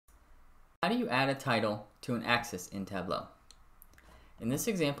How do you add a title to an axis in Tableau? In this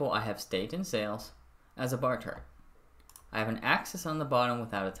example, I have state and sales as a bar chart. I have an axis on the bottom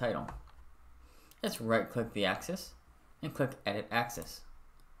without a title. Let's right-click the axis and click Edit Axis.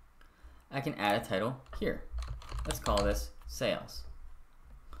 I can add a title here. Let's call this Sales.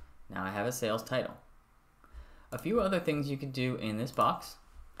 Now I have a sales title. A few other things you can do in this box.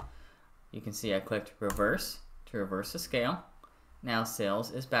 You can see I clicked Reverse to reverse the scale. Now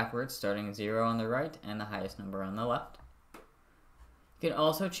sales is backwards, starting at 0 on the right and the highest number on the left. You can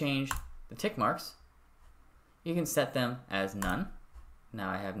also change the tick marks. You can set them as none.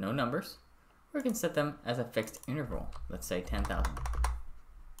 Now I have no numbers. Or you can set them as a fixed interval, let's say 10,000.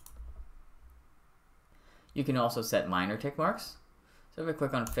 You can also set minor tick marks. So if I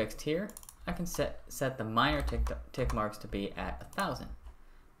click on fixed here, I can set the minor tick marks to be at 1,000.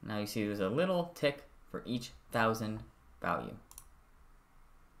 Now you see there's a little tick for each 1,000 value.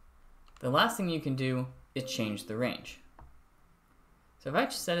 The last thing you can do is change the range. So if I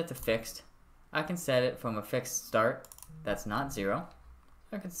just set it to fixed, I can set it from a fixed start that's not 0.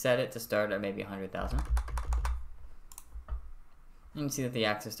 I can set it to start at maybe 100,000. You can see that the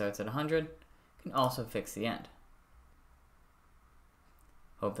axis starts at 100. You can also fix the end.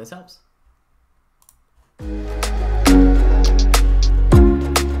 Hope this helps.